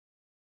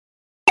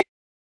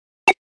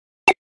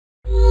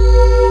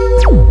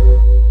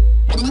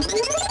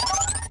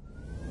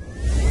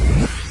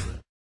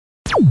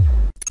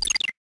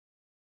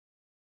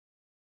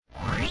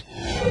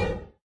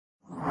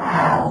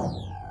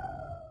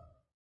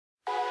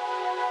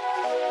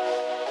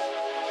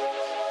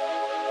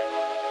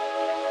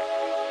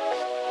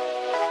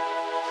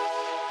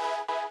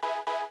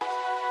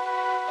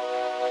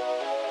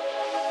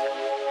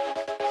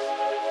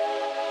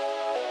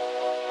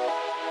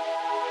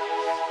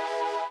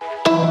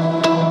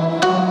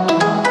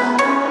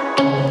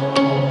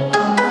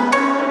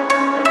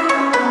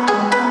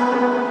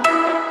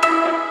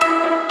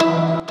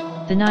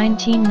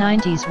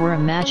1990s were a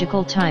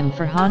magical time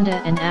for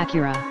Honda and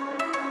Acura.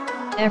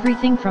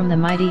 Everything from the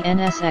mighty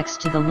NSX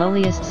to the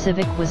lowliest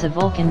Civic was a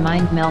Vulcan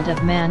mind meld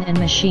of man and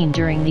machine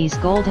during these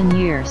golden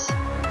years.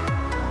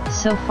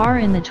 So far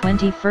in the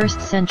 21st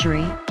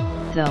century,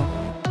 though,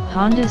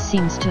 Honda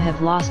seems to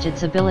have lost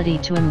its ability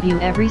to imbue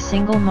every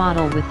single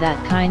model with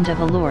that kind of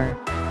allure,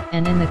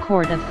 and in the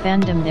court of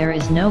fandom there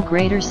is no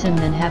greater sin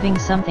than having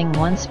something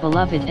once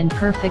beloved and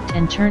perfect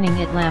and turning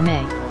it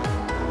lame.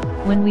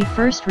 When we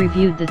first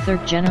reviewed the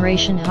third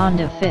generation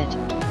Honda Fit,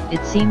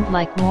 it seemed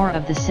like more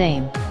of the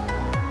same.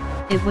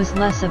 It was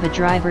less of a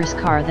driver's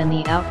car than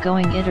the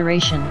outgoing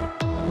iteration,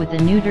 with a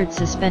neutered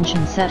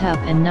suspension setup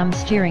and numb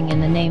steering in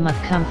the name of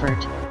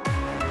comfort.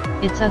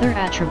 Its other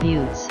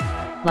attributes,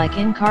 like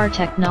in-car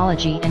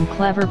technology and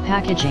clever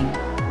packaging,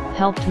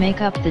 helped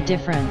make up the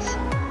difference,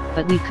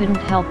 but we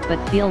couldn't help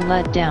but feel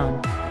let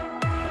down.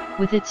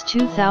 With its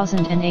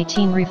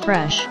 2018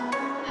 refresh,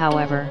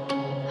 however,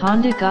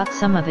 Honda got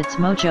some of its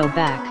mojo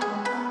back.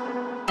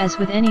 As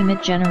with any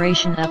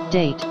mid-generation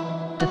update,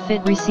 the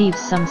Fit receives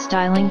some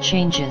styling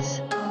changes.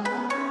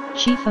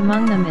 Chief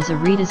among them is a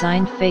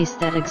redesigned face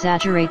that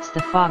exaggerates the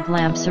fog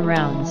lamp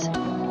surrounds,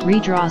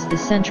 redraws the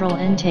central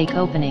intake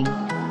opening,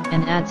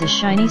 and adds a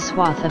shiny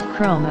swath of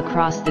chrome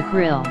across the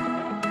grille.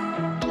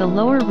 The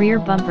lower rear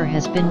bumper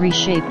has been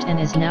reshaped and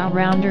is now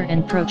rounder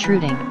and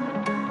protruding.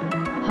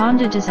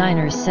 Honda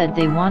designers said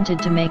they wanted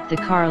to make the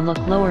car look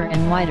lower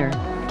and wider,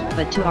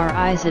 but to our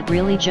eyes it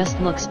really just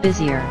looks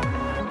busier.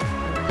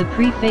 The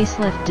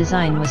pre-facelift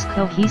design was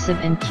cohesive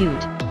and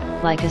cute,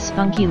 like a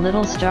spunky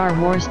little Star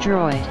Wars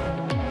droid.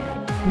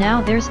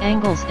 Now there's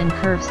angles and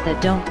curves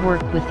that don't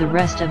work with the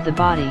rest of the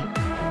body.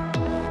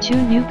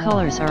 Two new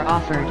colors are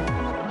offered,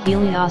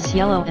 Helios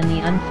Yellow and the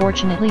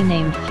unfortunately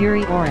named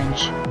Fury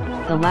Orange,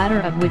 the latter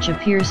of which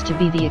appears to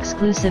be the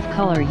exclusive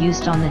color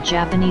used on the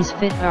Japanese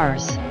Fit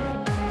Rs.